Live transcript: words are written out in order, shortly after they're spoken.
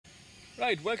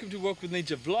Right, welcome to Work with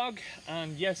Nature vlog,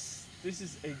 and yes, this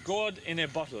is a gourd in a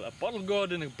bottle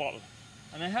gourd in a bottle.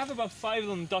 And I have about 5 of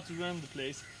them dotted around the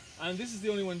place, and this is the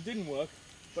only one that didn't work.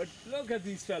 But look at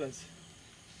these fellas.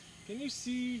 Can you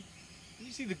see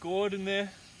the gourd in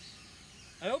there?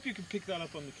 I hope you can pick that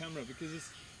up on the camera because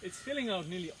it's filling out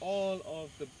nearly all of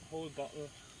the whole bottle,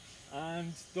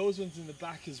 and those ones in the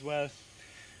back as well.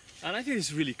 And I think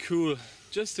it's really cool,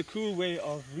 just a cool way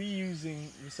of reusing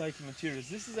recycled materials.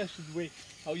 This is actually the way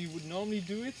how you would normally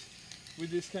do it,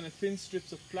 with this kind of thin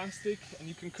strips of plastic, and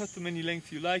you can cut them any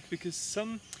length you like, because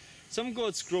some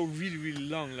gourds grow really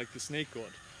long, like the snake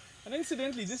gourd. And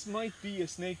incidentally, this might be a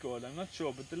snake gourd, I'm not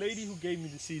sure, but the lady who gave me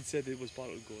the seed said it was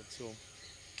bottle gourd, so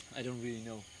I don't really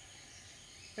know.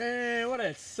 What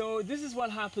else? So this is what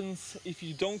happens if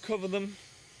you don't cover them.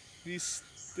 This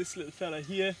little fella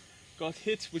here got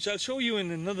hit, which I'll show you in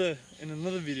another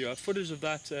video. I have footage of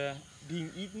that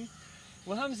being eaten.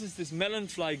 What happens is this melon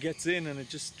fly gets in and it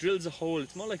just drills a hole.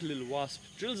 It's more like a little wasp.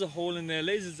 Drills a hole in there,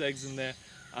 lays its eggs in there,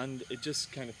 and it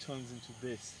just kind of turns into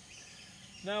this.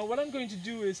 Now what I'm going to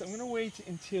do is I'm going to wait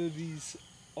until these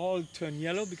all turn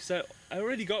yellow, because I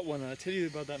already got one, and I'll tell you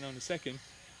about that now in a second.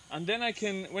 And then I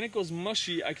can, when it goes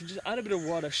mushy, I can just add a bit of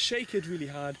water, shake it really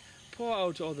hard, pour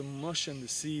out all the mush and the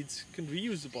seeds, can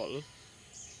reuse the bottle,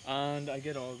 and I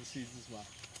get all the seeds as well.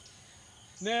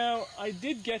 Now I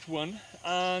did get one,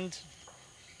 and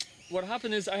what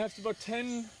happened is I have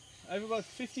about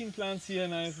 15 plants here,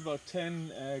 and I have about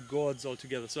 10 gourds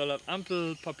altogether. So I'll have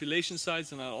ample population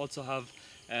size, and I'll also have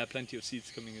plenty of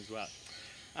seeds coming as well.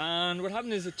 And what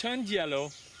happened is it turned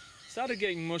yellow, started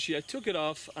getting mushy. I took it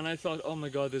off and I thought, oh my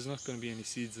god, there's not going to be any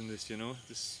seeds in this, you know,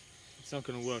 it's not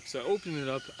going to work. So I opened it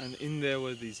up, and in there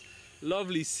were these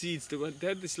lovely seeds. They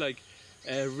had this like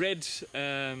red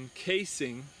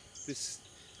casing, this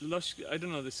lush, I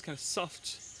don't know, this kind of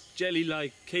soft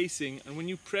jelly-like casing, and when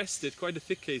you pressed it, quite a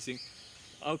thick casing,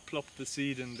 out plopped the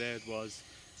seed, and there it was.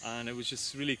 And it was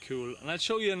just really cool. And I'll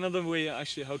show you another way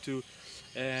actually how to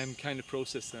kind of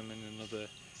process them in another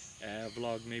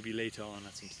vlog, maybe later on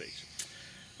at some stage.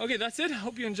 Okay, that's it.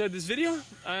 Hope you enjoyed this video,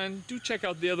 and do check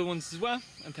out the other ones as well,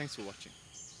 and thanks for watching.